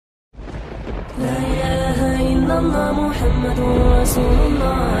لا إله إلا الله محمد رسول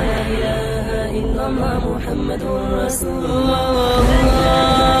الله. لا إله إلا الله محمد رسول الله. لا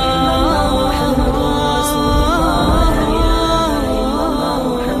إله إلا الله محمد رسول الله. لا إله إلا الله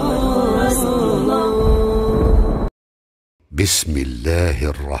محمد رسول الله. بسم الله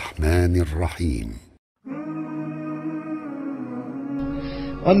الرحمن الرحيم.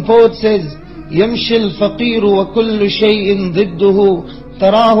 One poet says, يمشي الفقير وكل شيء ضده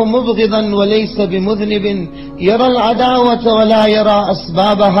تراه مبغضا وليس بمذنب يرى العداوة ولا يرى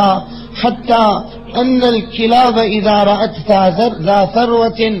أسبابها حتى أن الكلاب إذا رأت ذا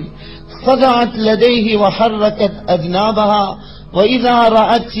ثروة خضعت لديه وحركت أذنابها وإذا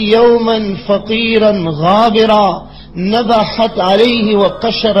رأت يوما فقيرا غابرا نبحت عليه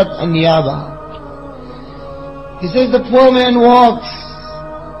وقشرت أنيابها. He says the poor man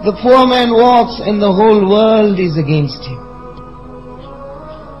walks and the whole world is against him.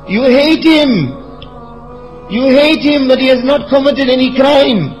 You hate him, but he has not committed any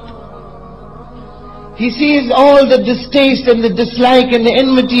crime. He sees all the distaste and the dislike and the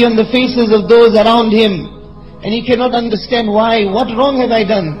enmity on the faces of those around him, and he cannot understand why. What wrong have I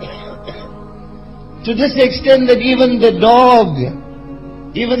done? To this extent that even the dog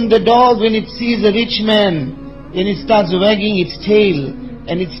when it sees a rich man, when it starts wagging its tail,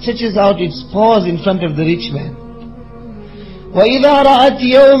 and it stretches out its paws in front of the rich man. وَإِذَا رَأَتْ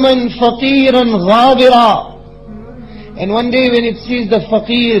يَوْمًا فَقِيرًا غَابِرًا. And one day when it sees the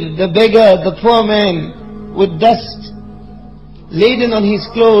faqir, the beggar, the poor man, with dust laden on his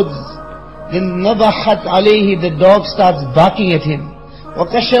clothes, then نَبَحَتْ عَلَيْهِ, the dog starts barking at him.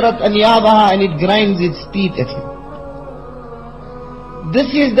 وَقَشَرَتْ أَنْيَابَهَا, and it grinds its teeth at him.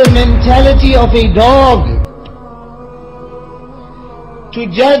 This is the mentality of a dog. To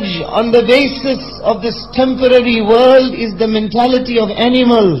judge on the basis of this temporary world is the mentality of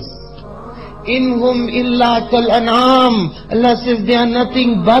animals. In hum illa kal an'am. Allah says they are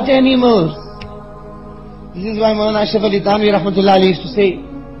nothing but animals. This is why Mawlana Ashraf Ali Thanwi rahmatullah alayhi used to say,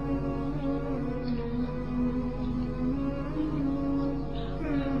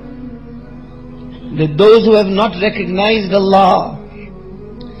 that those who have not recognized Allah,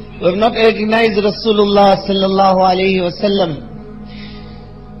 who have not recognized Rasulullah sallallahu alayhi wasallam,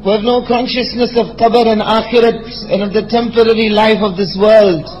 who have no consciousness of qabr and akhirat and of the temporary life of this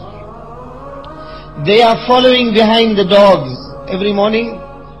world, they are following behind the dogs. Every morning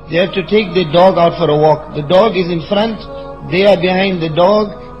they have to take the dog out for a walk. The dog is in front, they are behind the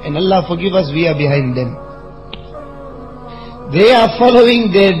dog, and Allah forgive us, we are behind them. They are following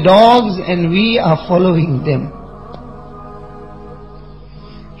their dogs and we are following them.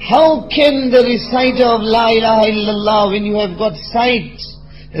 How can the reciter of La ilaha illallah, when you have got sight,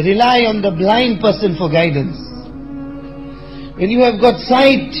 rely on the blind person for guidance? When you have got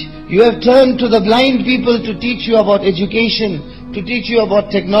sight, you have turned to the blind people to teach you about education, to teach you about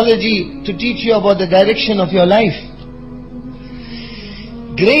technology, to teach you about the direction of your life.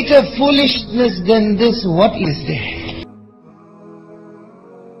 Greater foolishness than this, what is there?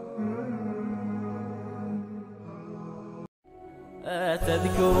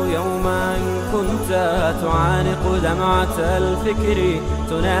 تذكر يوما كنت تعانق دمعة الفكر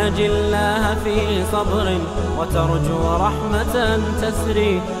تناجي الله في صبر وترجو رحمة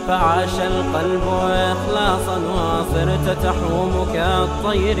تسري فعاش القلب إخلاصا وصرت تحوم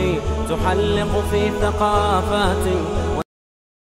كالطير تحلق في ثقافات